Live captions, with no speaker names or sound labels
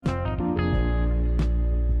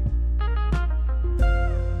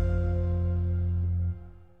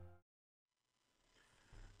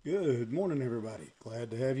Good morning, everybody.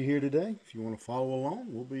 Glad to have you here today. If you want to follow along,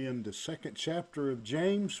 we'll be in the second chapter of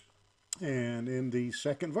James and in the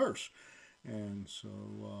second verse. And so,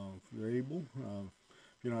 if you're able,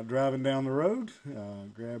 if you're not driving down the road,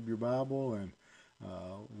 grab your Bible and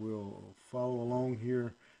we'll follow along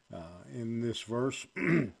here in this verse.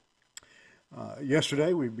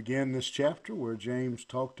 Yesterday, we began this chapter where James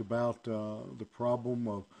talked about the problem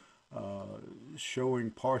of showing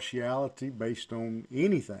partiality based on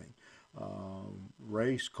anything,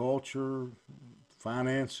 race, culture,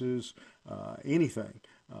 finances, anything.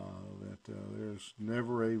 There's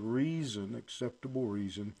never a reason, acceptable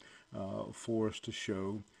reason, for us to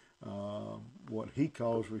show what he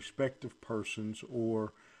calls respect of persons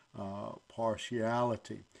or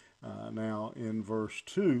partiality. Now, in verse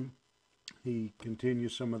 2, he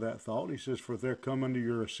continues some of that thought. He says, "For there come unto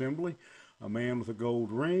your assembly a man with a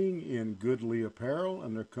gold ring in goodly apparel,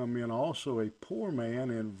 and there come in also a poor man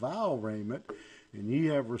in vile raiment. And ye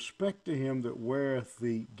have respect to him that weareth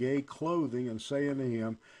the gay clothing, and say unto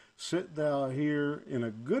him, Sit thou here in a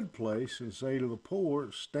good place, and say to the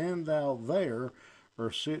poor, Stand thou there, or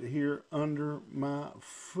sit here under my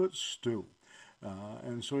footstool."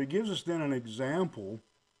 And so he gives us then an example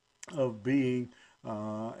of being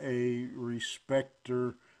a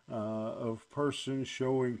respecter of persons,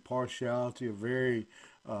 showing partiality, a very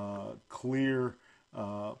clear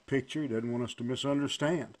picture. He doesn't want us to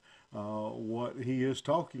misunderstand what he is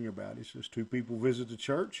talking about. He says two people visit the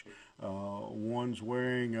church. One's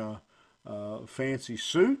wearing a fancy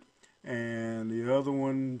suit, and the other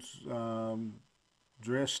one's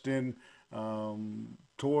dressed in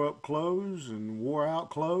tore up clothes and wore out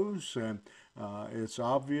clothes. And it's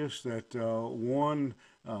obvious that one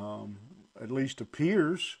at least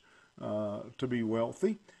appears to be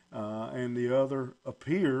wealthy, and the other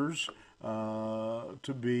appears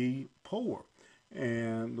to be poor.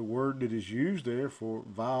 And the word that is used there for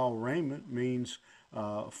vile raiment means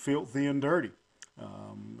filthy and dirty.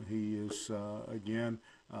 He is, again,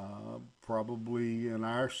 probably in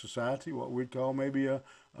our society what we'd call maybe a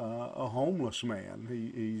homeless man.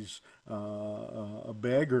 He's a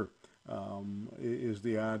beggar, is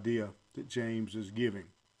the idea that James is giving.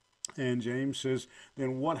 And James says,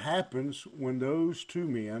 then what happens when those two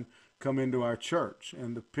men come into our church?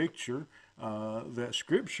 And the picture that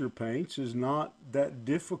Scripture paints is not that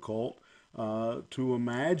difficult to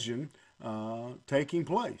imagine taking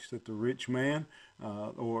place. That the rich man,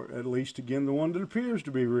 or at least again the one that appears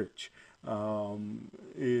to be rich,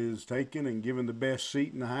 is taken and given the best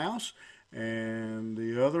seat in the house, and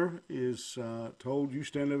the other is told, you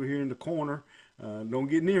stand over here in the corner, don't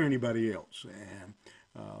get near anybody else. And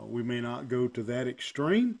we may not go to that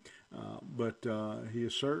extreme, but he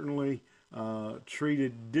is certainly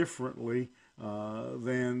treated differently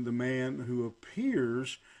than the man who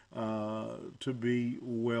appears to be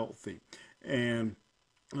wealthy. And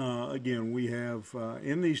again, we have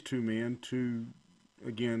in these two men two,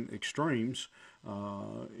 again, extremes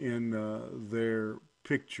in their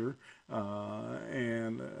picture,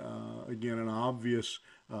 and again, an obvious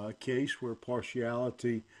case where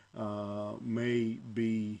partiality may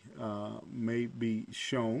be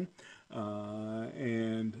shown.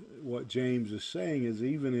 And what James is saying is,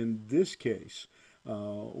 even in this case,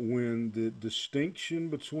 when the distinction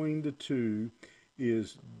between the two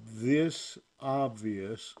is this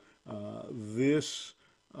obvious, this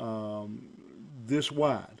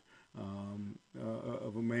wide,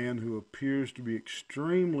 of a man who appears to be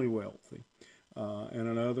extremely wealthy and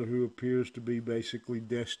another who appears to be basically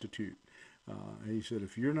destitute. He said,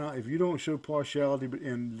 if you don't show partiality, but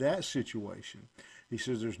in that situation, he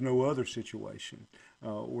says there's no other situation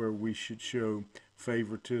where we should show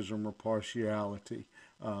favoritism or partiality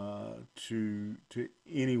to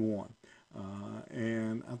anyone.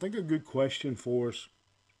 And I think a good question for us,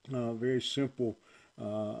 very simple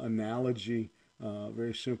analogy,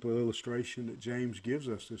 very simple illustration that James gives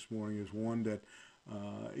us this morning is one that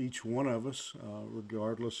each one of us,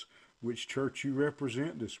 regardless which church you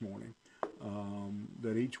represent this morning,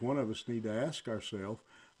 that each one of us need to ask ourselves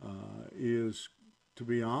is, to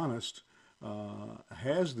be honest,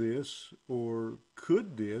 has this or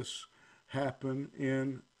could this happen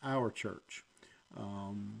in our church?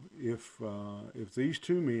 If these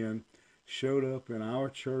two men showed up in our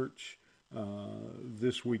church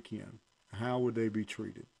this weekend, how would they be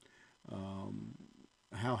treated?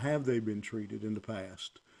 How have they been treated in the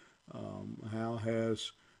past? How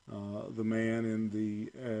has the man in the,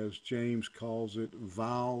 as James calls it,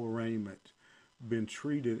 vile raiment been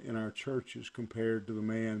treated in our churches compared to the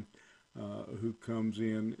man who comes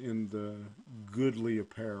in the goodly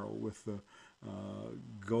apparel with the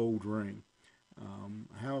gold ring?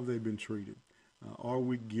 How have they been treated? Are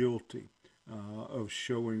we guilty of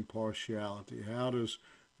showing partiality? How does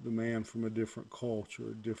the man from a different culture,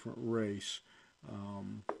 a different race,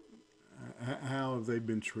 um, how have they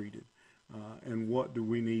been treated? And what do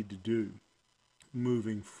we need to do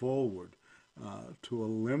moving forward to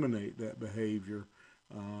eliminate that behavior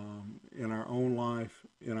in our own life,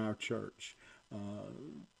 in our church?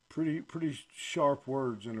 Pretty sharp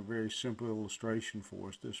words and a very simple illustration for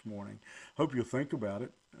us this morning. Hope you'll think about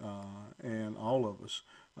it, and all of us,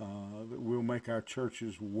 that we'll make our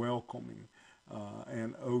churches welcoming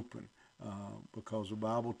and open, because the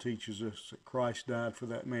Bible teaches us that Christ died for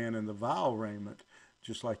that man in the vile raiment,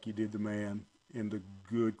 just like he did the man in the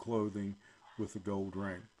good clothing with the gold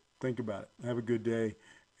ring. Think about it. Have a good day,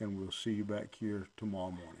 and we'll see you back here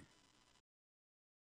tomorrow morning.